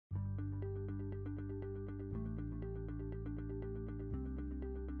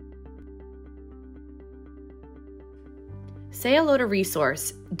Say hello to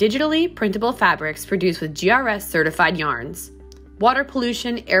ReSource, digitally printable fabrics produced with GRS certified yarns. Water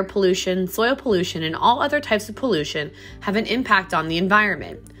pollution, air pollution, soil pollution, and all other types of pollution have an impact on the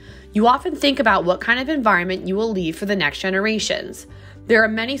environment. You often think about what kind of environment you will leave for the next generations. There are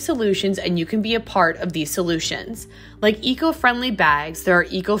many solutions and you can be a part of these solutions. Like eco-friendly bags, there are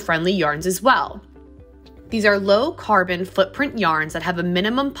eco-friendly yarns as well. These are low carbon footprint yarns that have a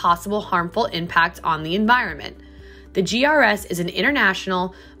minimum possible harmful impact on the environment. The GRS is an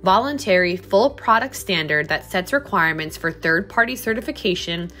international, voluntary, full product standard that sets requirements for third-party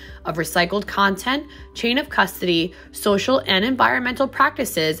certification of recycled content, chain of custody, social and environmental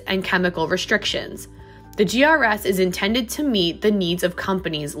practices, and chemical restrictions. The GRS is intended to meet the needs of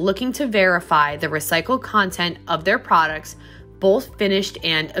companies looking to verify the recycled content of their products, both finished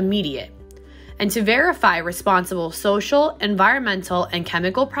and immediate, and to verify responsible social, environmental, and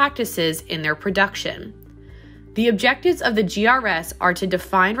chemical practices in their production. The objectives of the GRS are to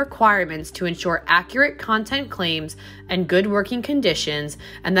define requirements to ensure accurate content claims and good working conditions,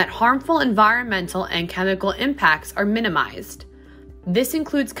 and that harmful environmental and chemical impacts are minimized. This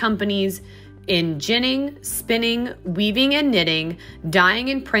includes companies in ginning, spinning, weaving and knitting, dyeing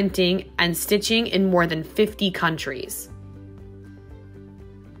and printing, and stitching in more than 50 countries.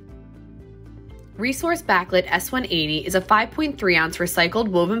 ReSource Backlit S180 is a 5.3 ounce recycled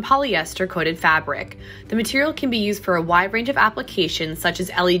woven polyester coated fabric. The material can be used for a wide range of applications such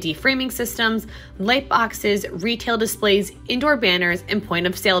as LED framing systems, light boxes, retail displays, indoor banners, and point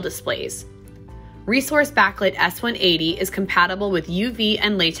of sale displays. ReSource Backlit S180 is compatible with UV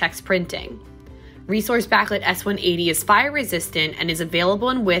and latex printing. ReSource Backlit S180 is fire resistant and is available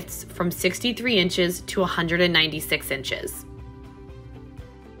in widths from 63 inches to 196 inches.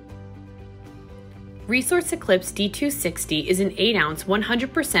 ReSource Eclipse D260 is an 8 ounce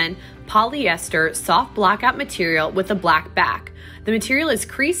 100% polyester soft blockout material with a black back. The material is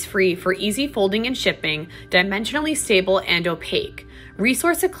crease-free for easy folding and shipping, dimensionally stable and opaque.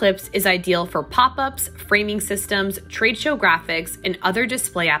 ReSource Eclipse is ideal for pop-ups, framing systems, trade show graphics, and other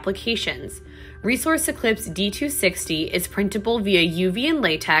display applications. ReSource Eclipse D260 is printable via UV and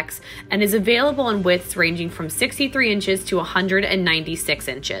latex and is available in widths ranging from 63 inches to 196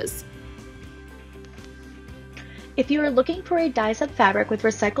 inches. If you are looking for a dye-sub fabric with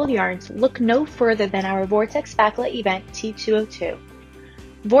recycled yarns, look no further than our Vortex Backlit Event T202.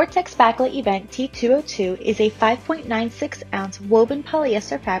 Vortex Backlit Event T202 is a 5.96 ounce woven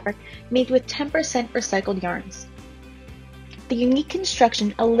polyester fabric made with 10% recycled yarns. The unique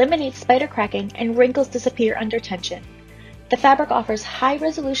construction eliminates spider cracking and wrinkles disappear under tension. The fabric offers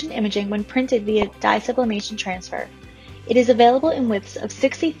high-resolution imaging when printed via dye sublimation transfer. It is available in widths of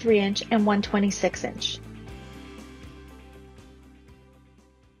 63 inch and 126 inch.